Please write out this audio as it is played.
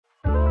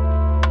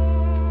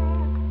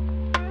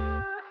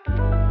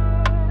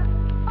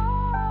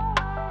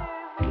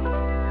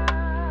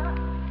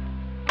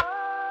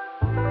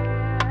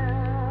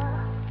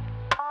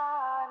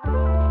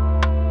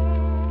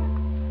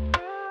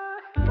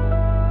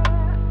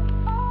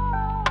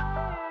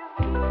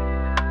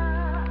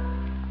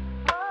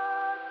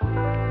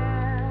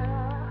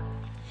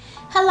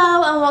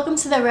Hello and welcome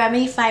to the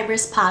Remedy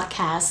Fibers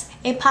podcast,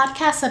 a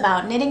podcast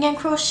about knitting and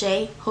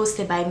crochet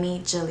hosted by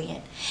me,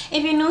 Jillian.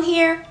 If you're new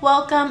here,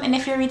 welcome, and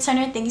if you're a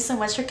returner, thank you so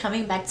much for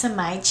coming back to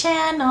my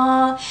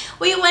channel.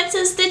 We went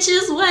to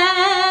Stitches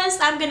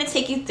West. I'm going to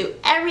take you through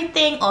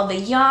everything, all the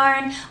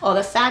yarn, all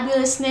the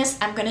fabulousness.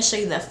 I'm going to show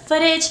you the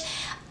footage.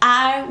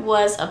 I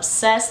was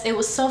obsessed. It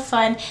was so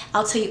fun.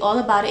 I'll tell you all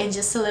about it in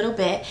just a little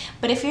bit.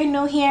 But if you're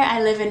new here,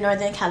 I live in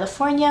Northern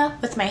California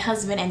with my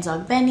husband and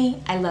dog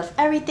Benny. I love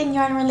everything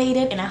yarn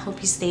related and I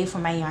hope you stay for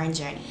my yarn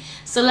journey.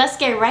 So let's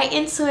get right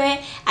into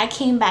it. I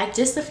came back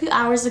just a few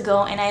hours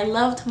ago and I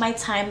loved my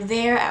time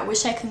there. I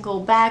wish I could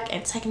go back,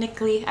 and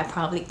technically I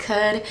probably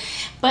could,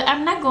 but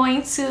I'm not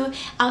going to.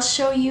 I'll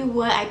show you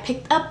what I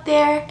picked up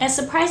there, and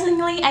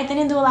surprisingly I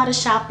didn't do a lot of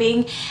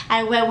shopping.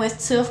 I went with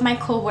two of my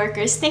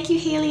co-workers. Thank you,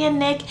 Haley and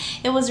Nick.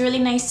 It was really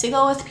nice to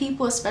go with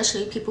people,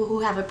 especially people who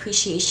have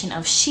appreciation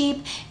of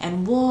sheep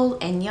and wool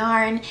and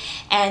yarn.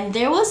 And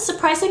there was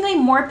surprisingly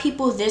more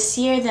people this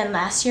year than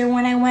last year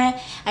when I went.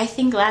 I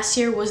think last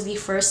year was the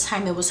first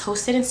time it was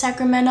hosted in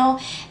Sacramento,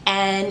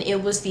 and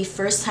it was the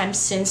first time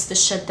since the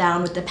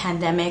shutdown with the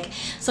pandemic.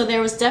 So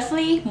there was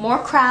definitely more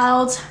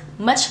crowds,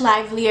 much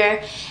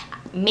livelier,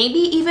 maybe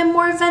even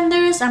more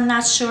vendors. I'm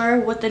not sure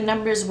what the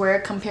numbers were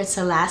compared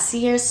to last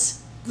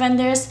year's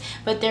vendors,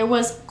 but there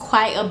was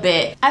quite a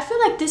bit. I feel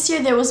like this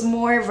year there was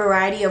more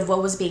variety of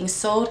what was being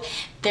sold.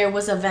 There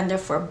was a vendor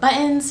for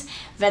buttons,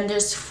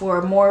 vendors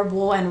for more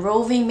wool and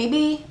roving.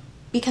 Maybe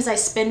because I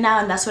spin now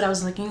and that's what I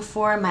was looking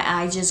for, my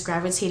eye just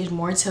gravitated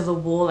more to the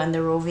wool and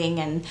the roving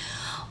and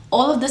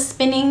all of the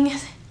spinning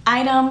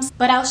items.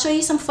 But I'll show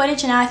you some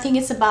footage and I think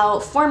it's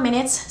about 4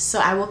 minutes, so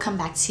I will come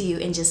back to you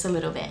in just a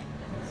little bit.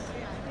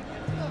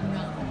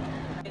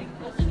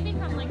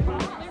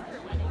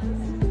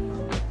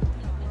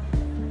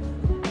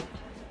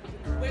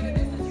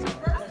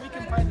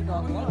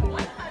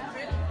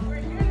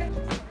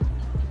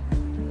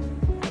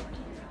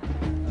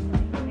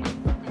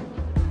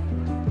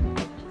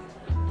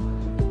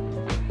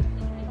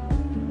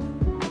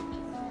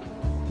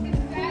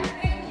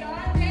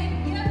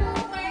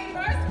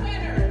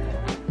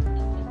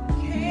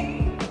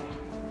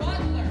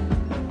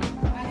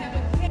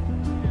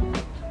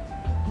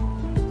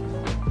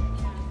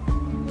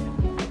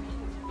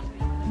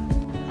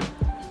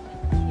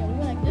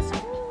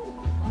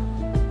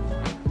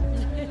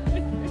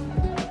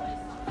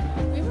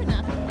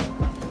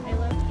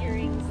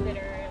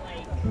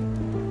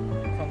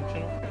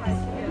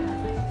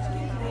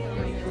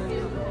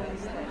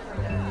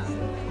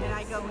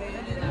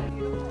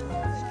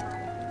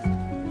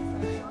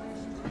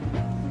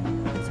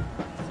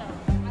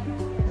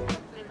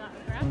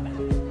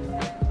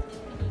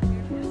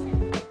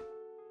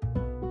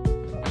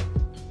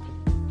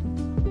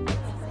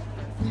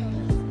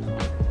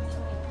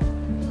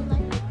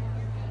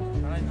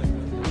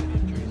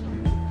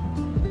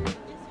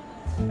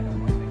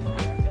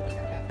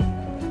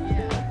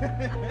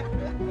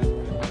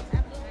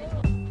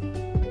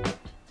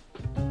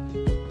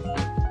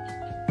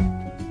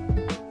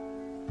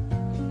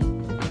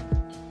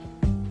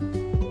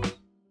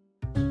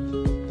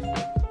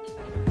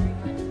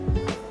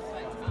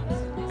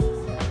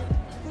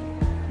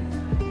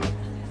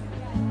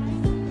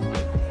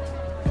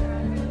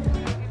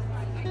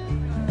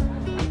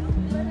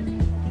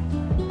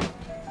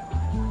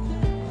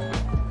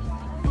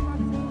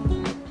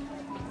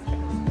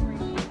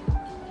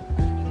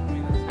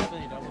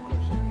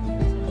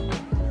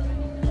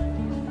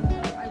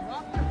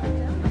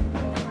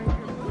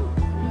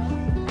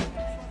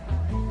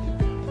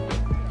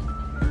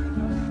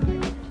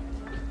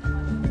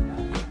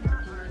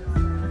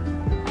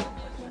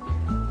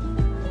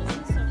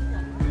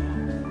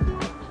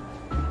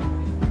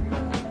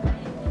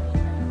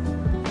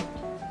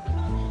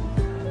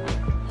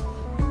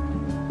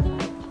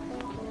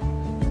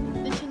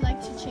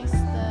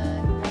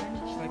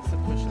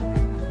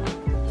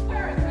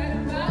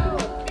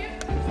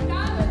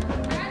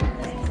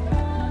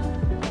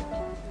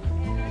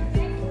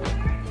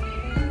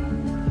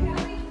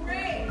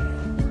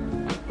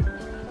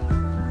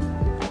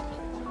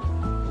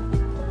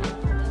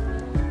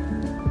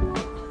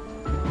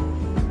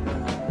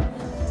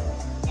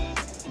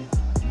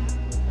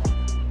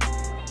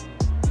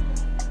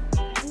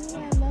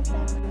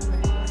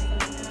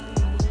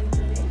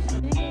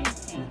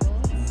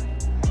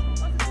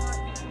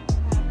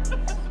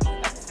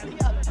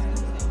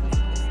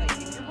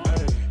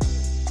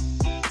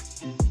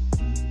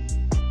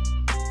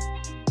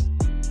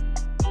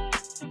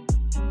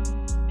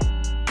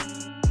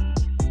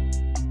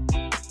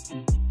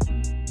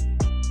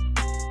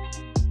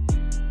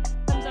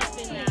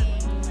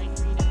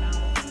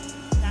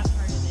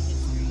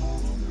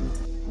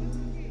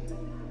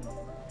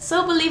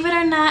 So believe it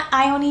or not,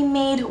 I only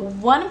made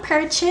one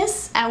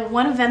purchase at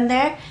one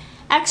vendor.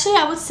 Actually,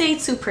 I would say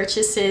 2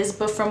 purchases,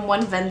 but from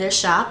one vendor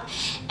shop.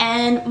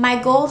 And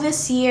my goal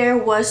this year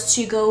was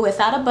to go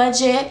without a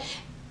budget.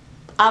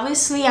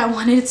 Obviously, I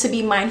wanted to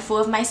be mindful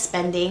of my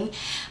spending,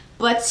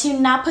 but to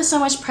not put so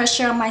much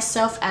pressure on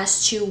myself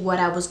as to what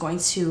I was going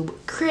to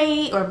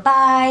create or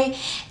buy.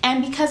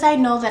 And because I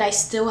know that I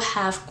still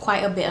have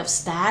quite a bit of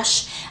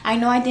stash, I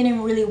know I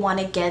didn't really want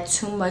to get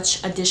too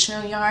much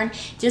additional yarn,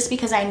 just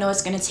because I know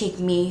it's going to take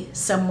me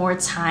some more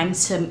time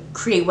to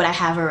create what I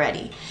have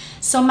already.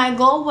 So my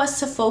goal was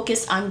to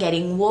focus on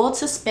getting wool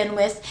to spin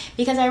with,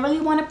 because I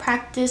really want to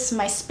practice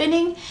my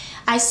spinning.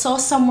 I saw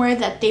somewhere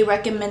that they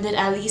recommended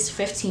at least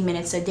 15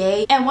 minutes a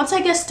day, and once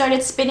I get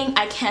started spinning,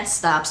 I can't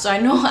stop. So I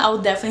know I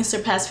will definitely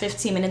surpass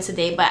 15 minutes a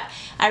day, but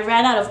I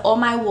ran out of all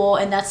my wool,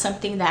 and that's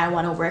something that I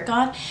want to work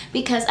on,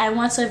 because I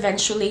want to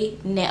eventually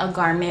knit a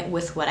garment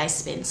with what I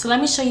spin. So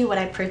let me show you what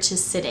I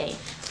purchased today.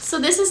 So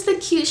this is the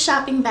cute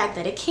shopping bag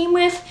that it came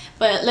with,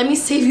 but let me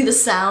save you the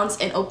sounds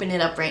and open it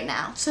up right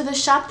now. So the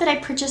shop that I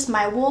purchased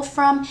my wool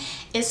from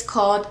is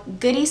called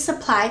Goody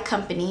Supply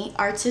Company,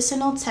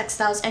 Artisanal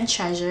Textiles and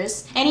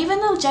Treasures. And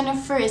even though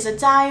Jennifer is a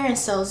dyer and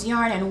sells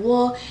yarn and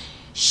wool,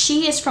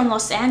 she is from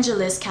Los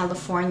Angeles,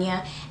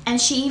 California, and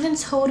she even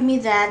told me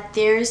that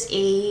there's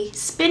a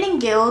spinning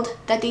guild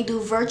that they do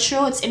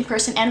virtual, it's in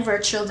person and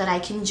virtual, that I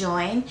can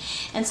join.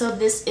 And so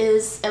this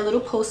is a little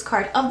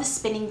postcard of the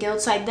spinning guild.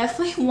 So I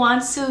definitely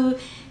want to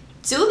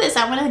do this.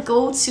 I want to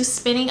go to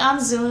spinning on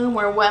Zoom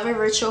or whatever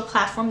virtual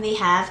platform they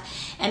have,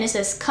 and it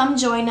says come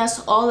join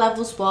us, all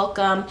levels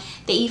welcome.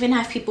 They even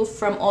have people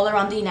from all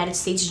around the United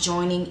States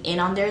joining in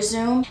on their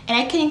Zoom, and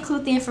I can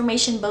include the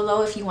information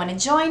below if you want to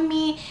join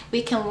me.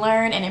 We can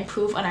learn and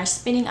improve on our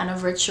spinning on a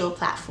virtual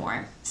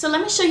platform. So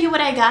let me show you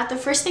what I got. The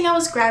first thing I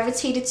was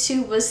gravitated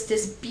to was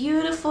this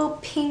beautiful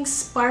pink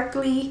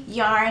sparkly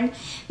yarn.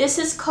 This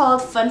is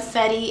called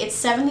Funfetti. It's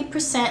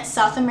 70%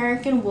 South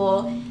American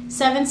wool,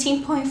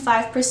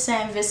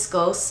 17.5%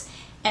 viscose,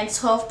 and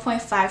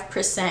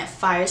 12.5%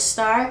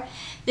 Firestar.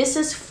 This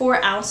is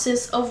 4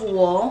 ounces of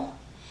wool,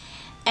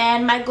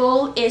 and my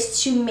goal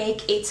is to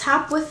make a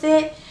top with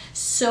it.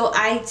 So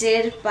I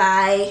did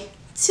buy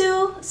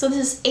 2, so this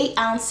is 8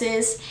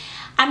 ounces.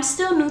 I'm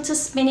still new to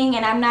spinning,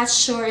 and I'm not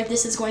sure if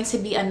this is going to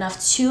be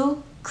enough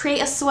to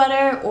create a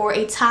sweater or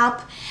a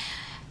top.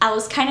 I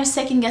was kind of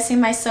second guessing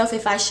myself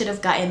if I should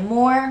have gotten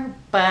more,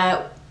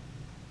 but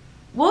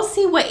we'll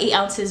see what 8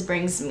 ounces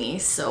brings me.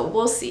 So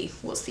we'll see.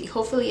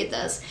 Hopefully it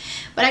does.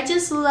 But I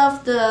just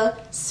love the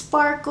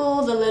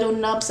sparkle, the little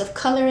nubs of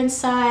color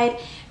inside.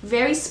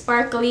 Very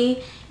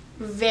sparkly,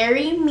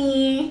 very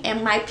me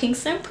and my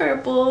pinks and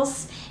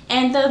purples.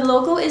 And the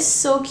logo is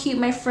so cute.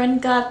 My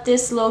friend got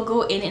this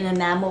logo in an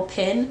enamel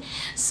pin,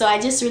 so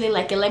I just really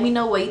like it. Let me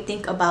know what you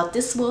think about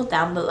this wool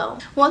down below.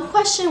 One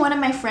question one of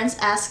my friends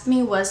asked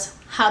me was,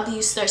 how do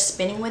you start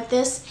spinning with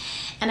this?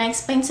 And I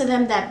explained to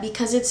them that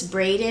because it's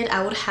braided,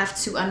 I would have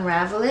to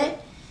unravel it,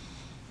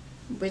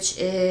 which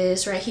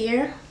is right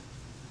here.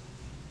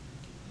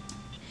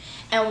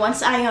 And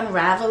once I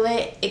unravel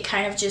it, it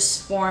kind of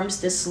just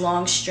forms this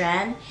long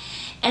strand.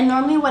 And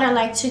normally what I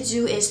like to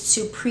do is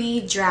to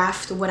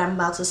pre-draft what I'm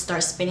about to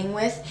start spinning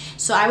with.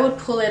 So I would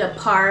pull it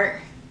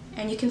apart,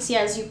 and you can see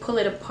as you pull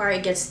it apart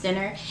it gets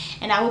thinner,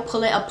 and I will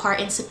pull it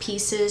apart into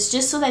pieces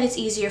just so that it's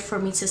easier for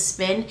me to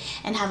spin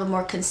and have a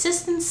more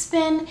consistent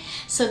spin,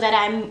 so that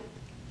I'm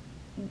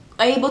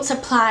able to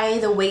apply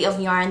the weight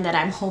of yarn that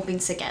I'm hoping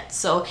to get.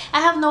 So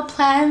I have no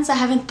plans, I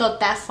haven't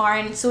thought that far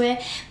into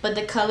it, but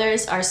the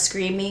colors are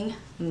screaming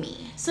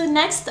me. So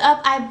next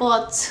up, I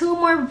bought 2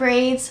 more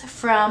braids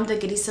from the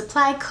Goody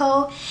Supply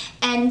Co.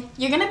 And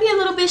you're gonna be a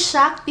little bit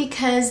shocked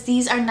because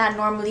these are not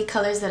normally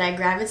colors that I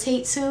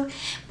gravitate to,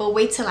 but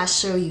wait till I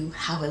show you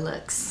how it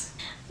looks.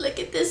 Look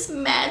at this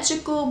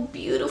magical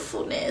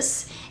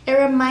beautifulness. It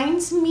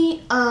reminds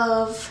me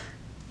of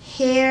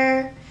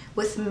hair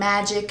with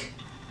magic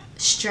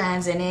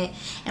strands in it,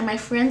 and my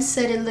friend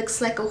said it looks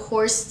like a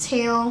horse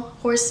tail,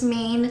 horse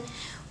mane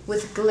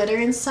with glitter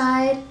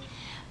inside.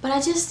 But I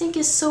just think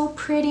it's so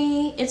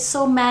pretty. It's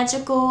so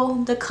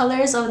magical. The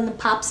colors on the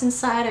pops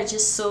inside are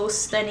just so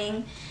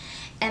stunning.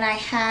 And I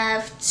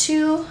have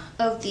 2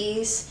 of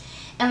these.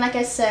 And like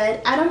I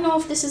said, I don't know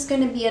if this is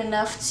going to be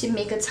enough to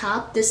make a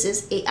top. This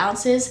is 8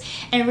 ounces.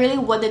 And really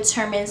what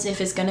determines if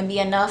it's going to be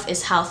enough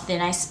is how thin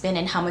I spin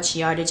and how much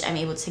yardage I'm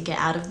able to get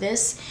out of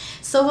this.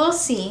 So we'll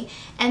see.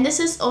 And this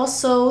is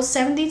also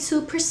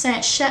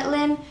 72%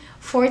 Shetland,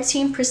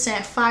 14%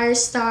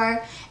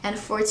 Firestar, and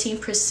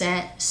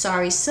 14%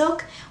 Sari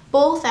Silk,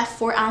 both at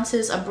 4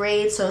 ounces of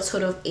braid, so a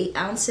total of 8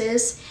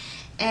 ounces.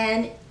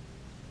 And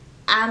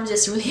I'm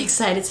just really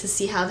excited to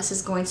see how this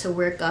is going to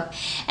work up.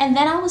 And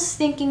then I was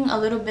thinking a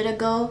little bit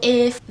ago,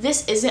 if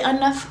this isn't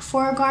enough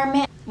for a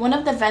garment, one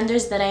of the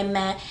vendors that I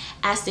met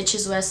at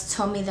Stitches West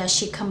told me that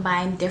she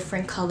combined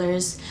different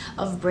colors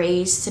of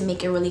braids to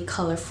make a really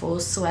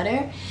colorful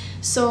sweater.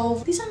 So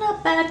these are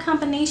not bad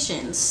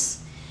combinations.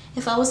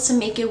 If I was to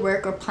make it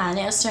work or plan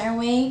it a certain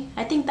way,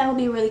 I think that would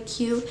be really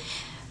cute.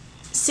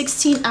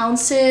 16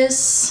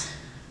 ounces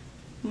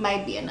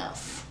might be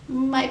enough.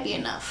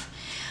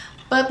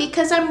 But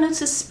because I'm new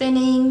to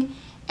spinning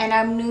and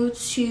I'm new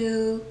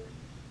to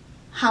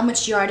how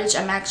much yardage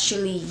I'm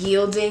actually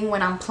yielding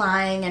when I'm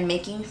plying and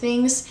making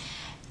things,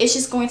 it's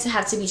just going to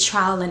have to be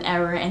trial and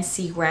error and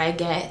see where I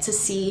get to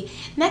see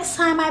next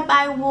time I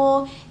buy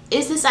wool,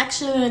 is this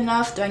actually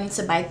enough? Do I need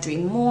to buy 3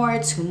 more,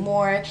 2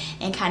 more,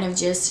 and kind of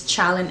just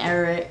trial and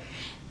error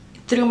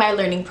through my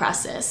learning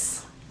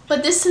process.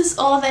 But this is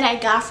all that I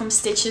got from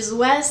Stitches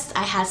West.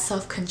 I had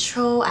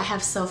self-control, I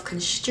have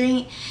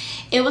self-constraint.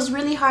 It was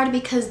really hard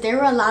because there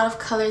were a lot of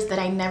colors that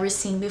I never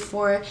seen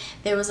before.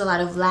 There was a lot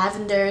of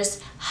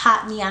lavenders,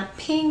 hot neon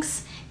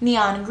pinks,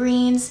 neon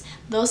greens.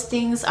 Those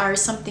things are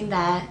something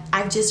that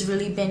I've just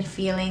really been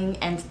feeling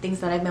and things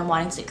that I've been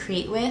wanting to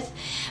create with.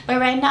 But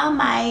right now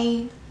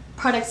my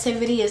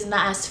productivity is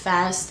not as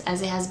fast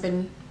as it has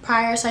been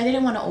prior, so I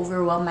didn't want to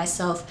overwhelm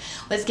myself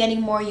with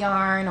getting more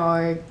yarn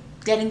or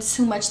getting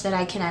too much that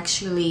I can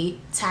actually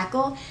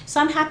tackle. So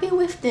I'm happy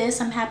with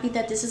this. I'm happy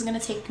that this is going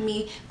to take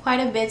me quite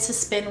a bit to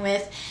spin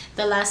with.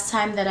 The last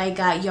time that I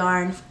got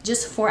yarn,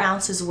 just 4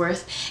 ounces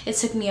worth, it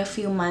took me a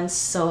few months,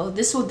 so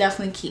this will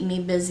definitely keep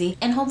me busy,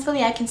 and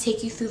hopefully I can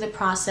take you through the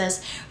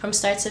process from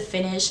start to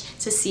finish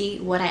to see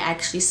what I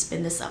actually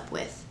spin this up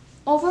with.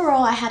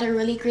 Overall, I had a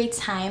really great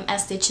time at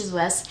Stitches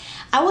West.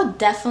 I would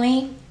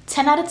definitely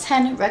 10 out of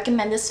 10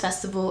 recommend this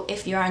festival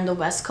if you're on the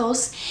West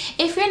Coast.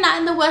 If you're not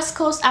in the West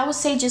Coast, I would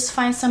say just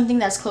find something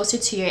that's closer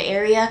to your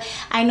area.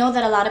 I know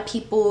that a lot of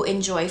people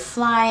enjoy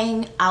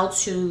flying out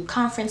to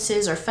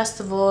conferences or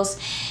festivals,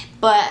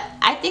 but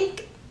I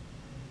think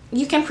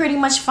you can pretty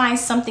much find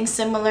something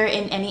similar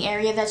in any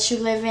area that you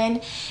live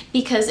in,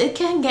 because it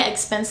can get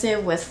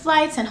expensive with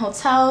flights and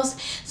hotels.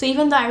 So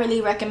even though I really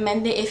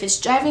recommend it if it's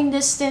driving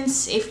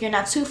distance, if you're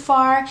not too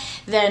far,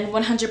 then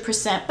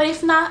 100%. But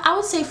if not, I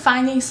would say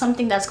finding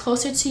something that's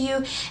closer to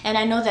you, and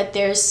I know that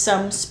there's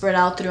some spread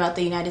out throughout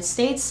the United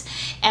States.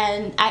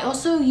 And I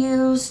also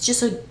use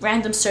just a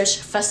random search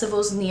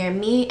festivals near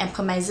me and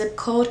put my zip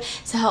code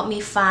to help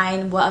me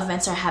find what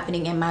events are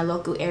happening in my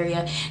local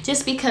area,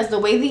 just because the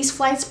way these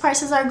flights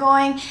prices are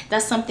going,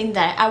 that's something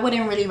that I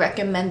wouldn't really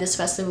recommend this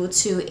festival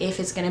to if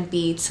it's gonna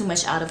be too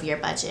much out of your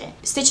budget.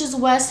 Stitches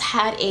West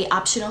had a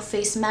optional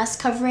face mask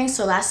covering,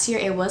 so last year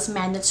it was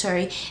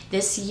mandatory.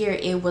 This year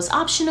it was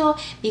optional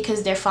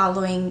because they're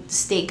following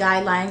state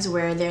guidelines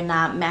where they're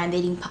not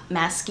mandating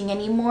masking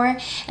anymore,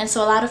 and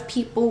so a lot of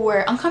people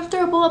were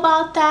uncomfortable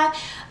about that.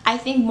 I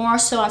think more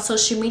so on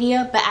social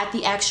media, but at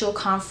the actual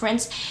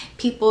conference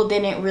people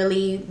didn't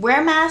really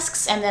wear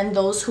masks, and then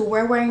those who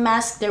were wearing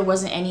masks, there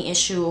wasn't any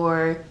issue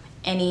or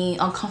any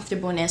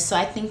uncomfortableness. So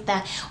I think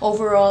that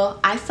overall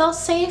I felt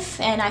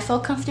safe and I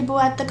felt comfortable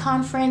at the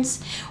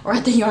conference or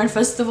at the yarn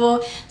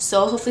festival.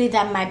 So hopefully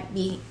that might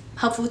be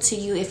helpful to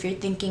you if you're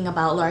thinking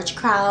about large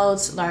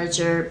crowds,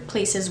 larger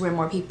places where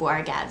more people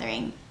are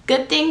gathering.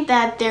 Good thing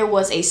that there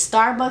was a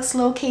Starbucks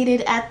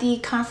located at the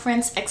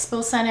conference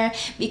expo center,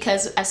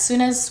 because as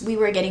soon as we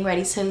were getting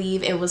ready to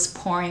leave it was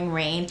pouring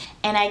rain,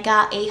 and I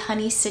got a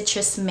honey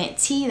citrus mint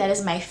tea. That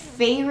is my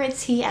favorite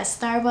tea at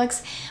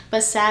Starbucks,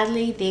 but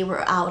sadly they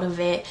were out of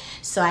it,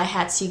 so I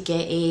had to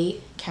get a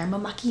caramel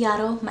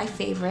macchiato, my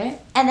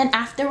favorite. And then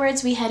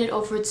afterwards we headed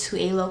over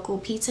to a local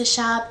pizza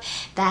shop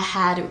that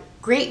had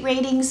great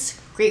ratings,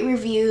 great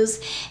reviews,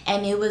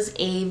 and it was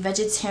a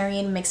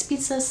vegetarian mixed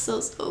pizza, so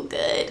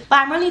good. But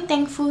I'm really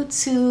thankful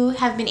to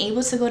have been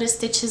able to go to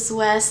Stitches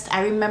West.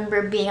 I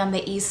remember being on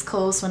the East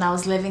Coast when I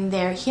was living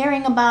there,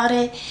 hearing about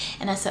it,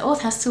 and I said, oh,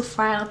 that's too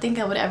far. I don't think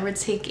I would ever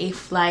take a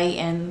flight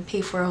and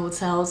pay for a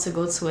hotel to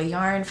go to a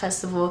yarn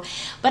festival,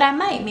 but I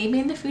might. Maybe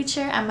in the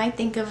future I might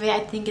think of it. I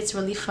think it's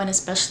really fun,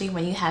 especially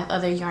when you have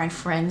other yarn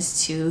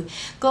friends to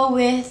go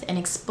with and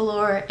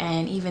explore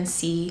and even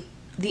see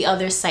the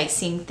other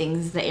sightseeing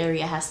things the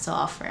area has to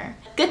offer.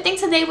 Good thing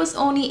today was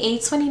only a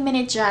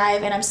 20-minute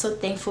drive, and I'm so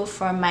thankful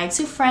for my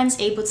 2 friends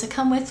able to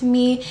come with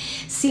me,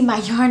 see my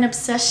yarn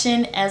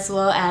obsession, as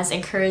well as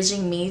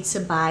encouraging me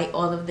to buy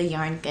all of the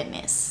yarn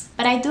goodness.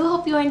 But I do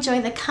hope you enjoy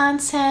the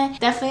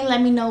content. Definitely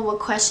let me know what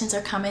questions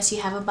or comments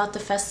you have about the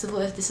festival,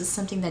 if this is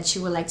something that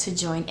you would like to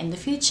join in the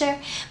future.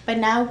 But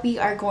now we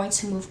are going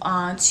to move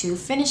on to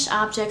finished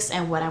objects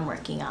and what I'm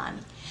working on.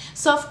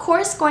 So of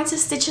course, going to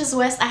Stitches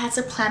West, I had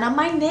to plan on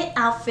my knit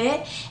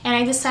outfit, and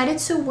I decided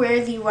to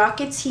wear the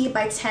Rocket Tee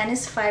by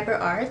Tanis Fiber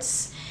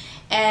Arts.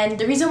 And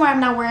the reason why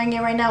I'm not wearing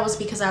it right now was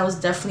because I was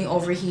definitely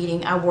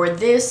overheating. I wore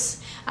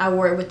this, I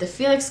wore it with the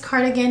Felix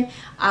cardigan,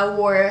 I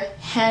wore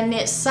hand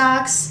knit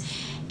socks,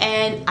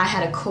 and I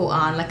had a coat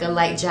on, like a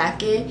light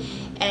jacket.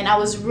 And I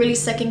was really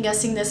second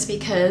guessing this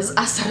because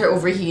I started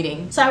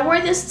overheating. So I wore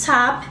this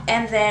top,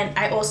 and then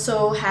I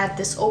also had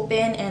this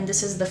open, and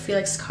this is the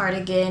Felix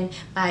cardigan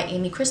by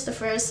Amy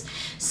Christophers.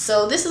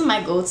 So this is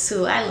my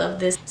go-to. I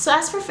love this. So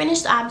as for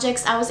finished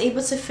objects, I was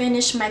able to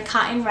finish my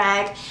cotton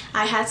rag.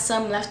 I had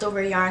some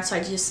leftover yarn, so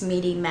I just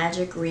made a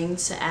magic ring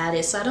to add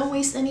it so I don't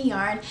waste any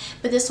yarn.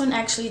 But this one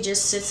actually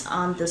just sits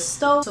on the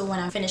stove, so when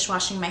I finish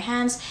washing my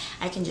hands,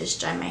 I can just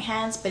dry my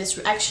hands. But it's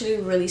actually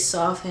really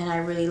soft, and I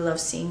really love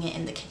seeing it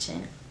in the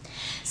kitchen.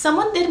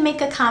 Someone did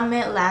make a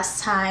comment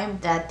last time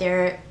that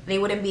they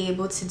wouldn't be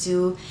able to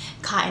do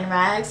cotton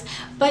rags,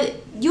 but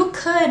you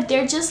could.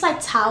 They're just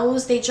like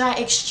towels. They dry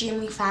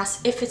extremely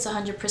fast if it's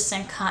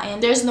 100% cotton.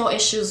 There's no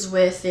issues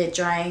with it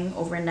drying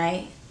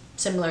overnight.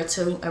 similar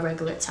to a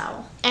regular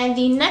towel. And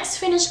the next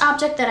finished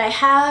object that I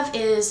have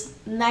is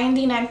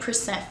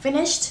 99%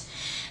 finished.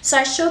 So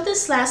I showed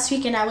this last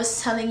week and I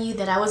was telling you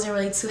that I wasn't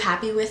really too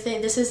happy with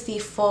it. This is the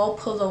fall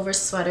pullover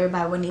sweater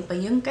by Wannipa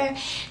Yunker.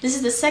 This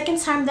is the second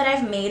time that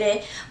I've made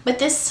it, but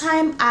this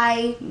time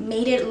I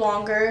made it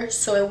longer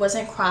so it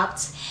wasn't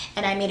cropped,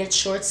 and I made it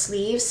short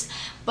sleeves.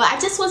 But I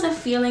just wasn't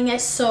feeling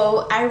it,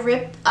 so I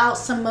ripped out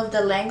some of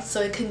the length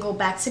so it can go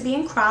back to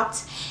being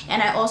cropped,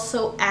 and I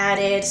also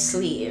added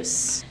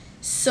sleeves.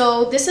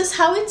 So this is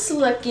how it's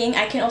looking.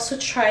 I can also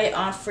try it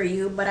on for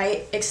you, but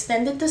I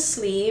extended the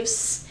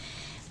sleeves.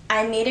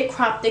 I made it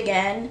cropped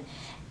again,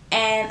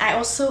 and I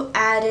also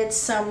added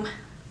some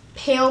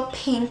pale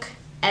pink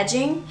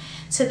edging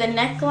to the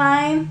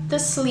neckline, the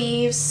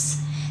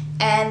sleeves,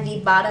 and the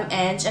bottom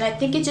edge, and I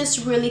think it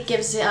just really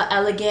gives it an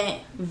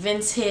elegant,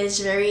 vintage,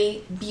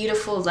 very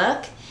beautiful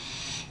look.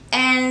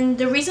 And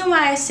the reason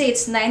why I say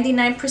it's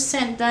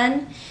 99%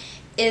 done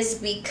is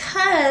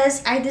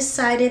because I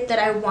decided that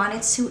I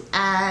wanted to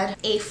add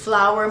a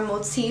flower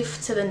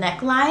motif to the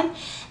neckline,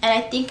 and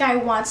I think I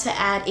want to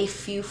add a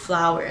few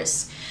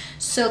flowers.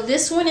 So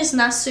this one is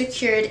not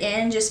secured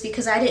in just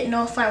because I didn't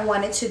know if I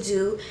wanted to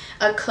do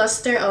a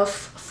cluster of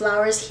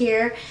flowers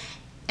here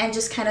and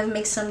just kind of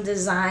make some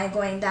design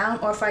going down,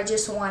 or if I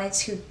just wanted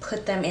to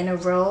put them in a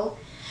row.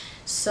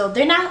 So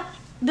they're not,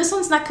 this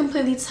one's not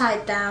completely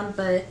tied down,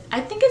 but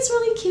I think it's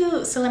really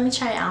cute. So let me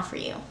try it out for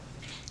you.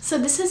 So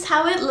this is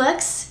how it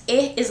looks.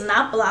 It is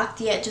not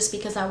blocked yet just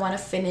because I want to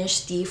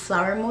finish the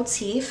flower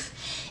motif.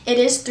 It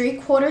is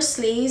 3/4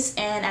 sleeves,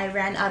 and I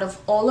ran out of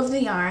all of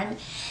the yarn.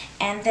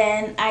 And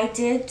then I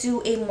did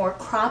do a more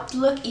cropped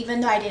look,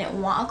 even though I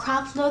didn't want a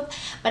cropped look.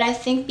 But I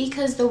think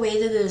because the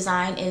way the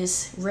design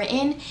is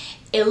written,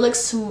 it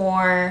looks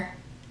more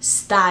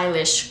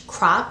stylish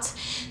cropped.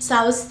 So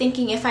I was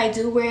thinking if I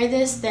do wear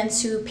this, then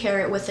to pair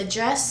it with a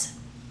dress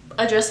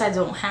I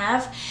don't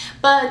have.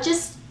 But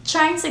just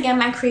trying to get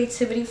my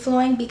creativity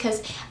flowing,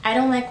 because I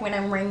don't like when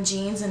I'm wearing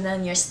jeans and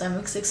then your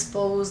stomach's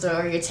exposed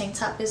or your tank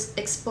top is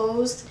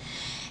exposed.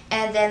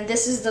 And then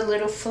this is the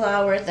little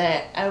flower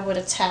that I would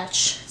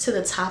attach to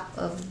the top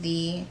of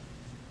the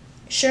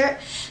shirt.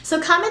 So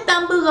comment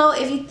down below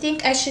if you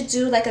think I should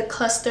do like a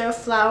cluster of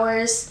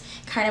flowers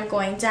kind of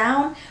going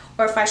down,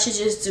 or if I should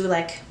just do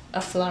like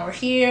a flower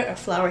here,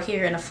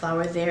 and a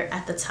flower there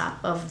at the top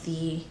of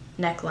the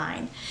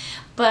neckline.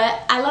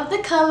 But I love the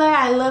color.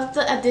 I love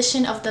the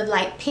addition of the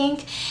light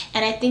pink,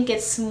 and I think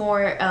it's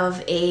more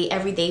of a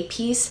everyday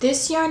piece.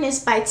 This yarn is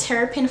by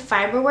Terrapin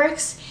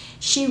Fiberworks.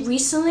 She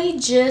recently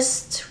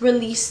just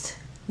released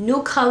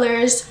new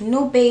colors,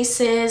 new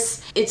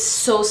bases. It's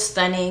so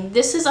stunning.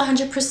 This is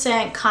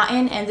 100%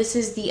 cotton, and this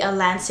is the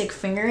Atlantic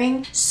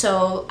fingering.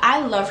 So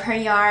I love her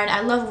yarn.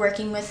 I love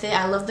working with it.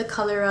 I love the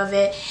color of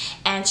it,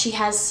 and she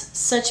has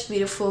such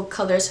beautiful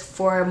colors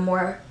for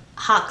more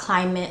hot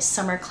climate,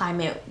 summer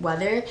climate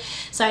weather.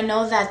 So I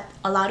know that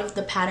a lot of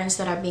the patterns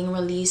that are being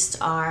released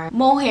are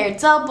mohair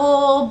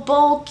double,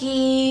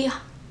 bulky,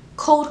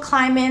 cold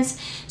climates.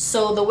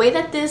 So the way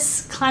that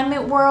this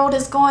climate world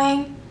is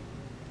going,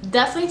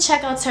 definitely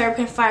check out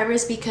Terrapin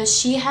Fibers, because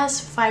she has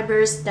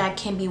fibers that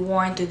can be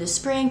worn through the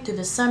spring, through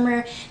the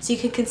summer, so you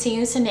can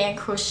continue to knit and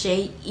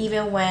crochet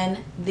even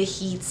when the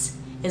heat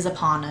is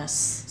upon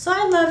us. So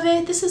I love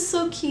it. This is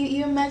so cute.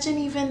 You imagine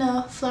even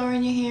a flower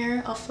in your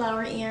hair, a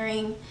flower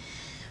earring.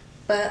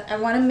 But I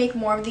want to make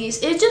more of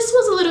these. It just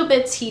was a little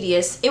bit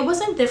tedious. It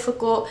wasn't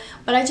difficult,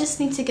 but I just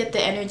need to get the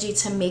energy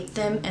to make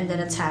them and then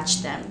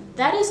attach them.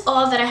 That is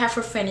all that I have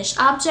for finished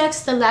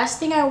objects. The last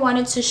thing I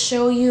wanted to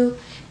show you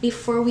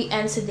before we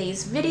end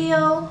today's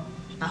video,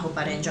 I hope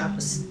I didn't drop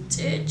a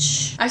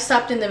stitch. I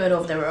stopped in the middle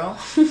of the row.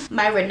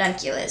 My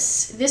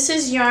Ranunculus. This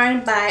is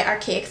yarn by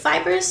Archaic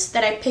Fibers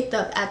that I picked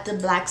up at the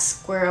Black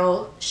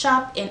Squirrel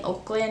shop in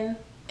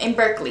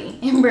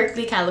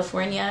Berkeley,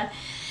 California.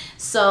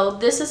 So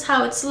this is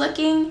how it's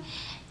looking,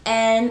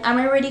 and I'm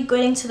already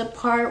getting to the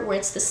part where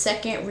it's the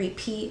second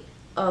repeat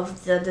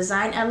of the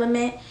design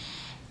element,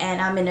 and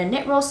I'm in a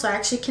knit row, so I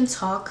actually can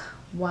talk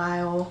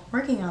while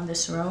working on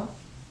this row.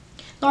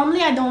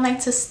 Normally I don't like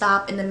to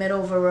stop in the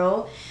middle of a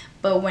row,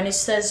 but when it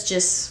says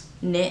just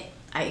knit,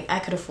 I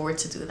could afford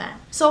to do that.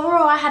 So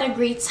overall, I had a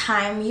great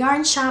time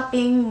yarn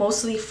shopping,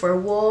 mostly for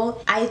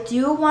wool. I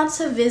do want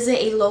to visit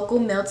a local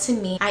mill to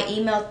me. I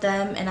emailed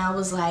them and I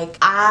was like,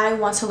 I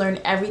want to learn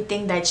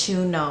everything that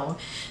you know.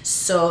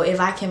 So if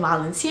I can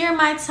volunteer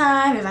my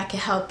time, if I can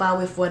help out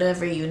with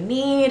whatever you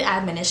need,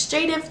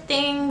 administrative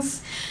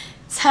things,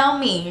 tell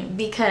me,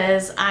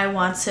 because I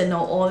want to know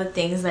all the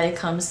things that it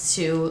comes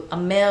to a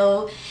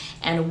mill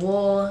and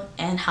wool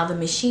and how the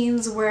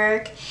machines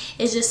work.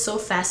 It's just so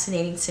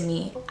fascinating to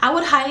me. I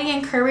would highly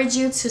encourage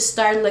you to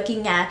start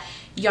looking at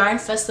yarn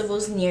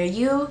festivals near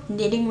you,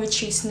 knitting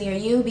retreats near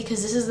you,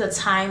 because this is the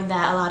time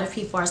that a lot of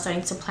people are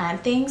starting to plan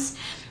things.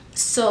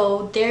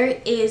 So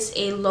there is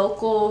a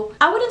local,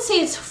 I wouldn't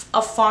say it's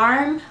a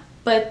farm,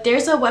 but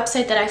there's a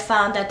website that I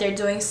found that they're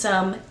doing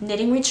some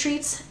knitting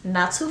retreats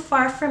not too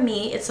far from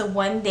me. It's a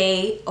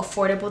one-day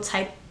affordable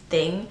type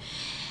thing.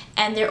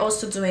 and they're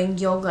also doing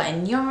yoga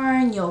and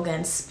yarn, yoga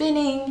and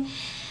spinning,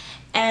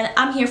 and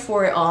I'm here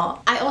for it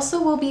all. I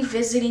also will be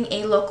visiting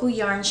a local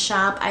yarn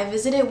shop. I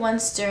visited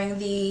once during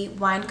the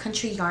Wine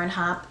Country Yarn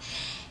Hop,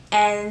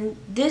 and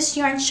this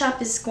yarn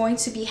shop is going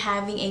to be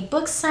having a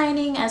book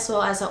signing as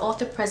well as an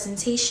author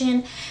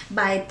presentation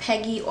by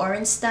Peggy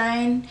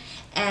Orenstein.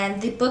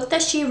 And the book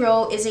that she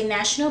wrote is a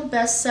national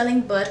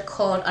best-selling book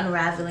called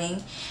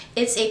Unraveling.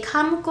 It's a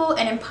comical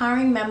and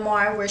empowering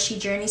memoir where she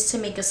journeys to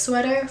make a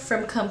sweater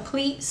from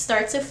complete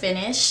start to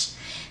finish,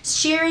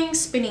 shearing,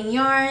 spinning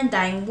yarn,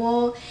 dyeing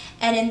wool,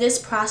 and in this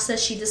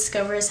process she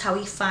discovers how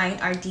we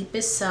find our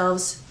deepest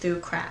selves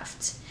through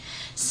craft.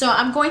 So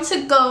I'm going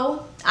to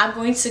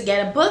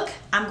get a book,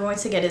 I'm going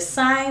to get it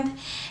signed,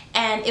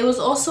 and it was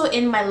also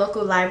in my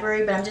local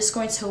library, but I'm just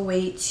going to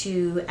wait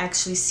to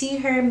actually see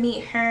her,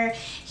 meet her,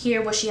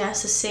 hear what she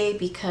has to say,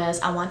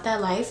 because I want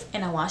that life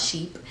and I want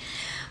sheep.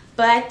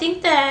 But I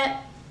think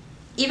that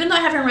even though I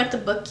haven't read the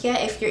book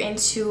yet, if you're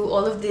into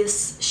all of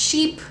this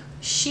sheep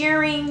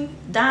shearing,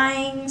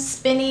 dyeing,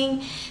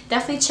 spinning,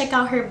 definitely check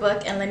out her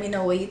book and let me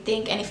know what you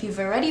think. And if you've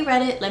already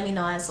read it, let me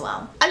know as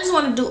well. I just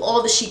want to do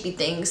all the sheepy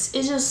things.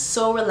 It's just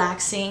so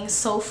relaxing,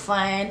 so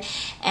fun,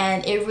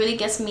 and it really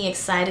gets me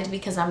excited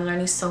because I'm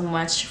learning so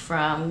much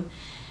from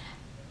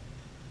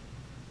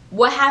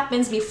what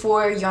happens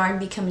before yarn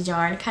becomes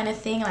yarn kind of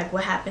thing, like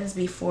what happens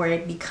before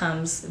it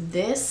becomes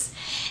this.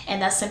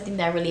 And that's something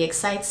that really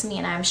excites me,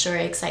 and I'm sure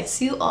it excites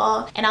you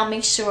all, and I'll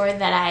make sure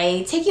that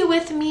I take you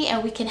with me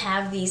and we can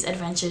have these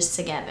adventures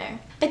together.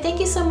 But thank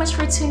you so much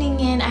for tuning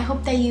in. I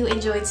hope that you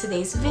enjoyed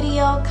today's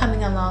video,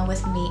 coming along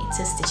with me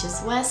to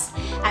Stitches West.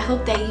 I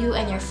hope that you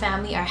and your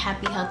family are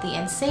happy, healthy,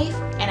 and safe,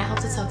 and I hope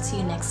to talk to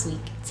you next week.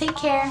 Take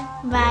care.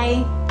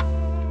 Bye.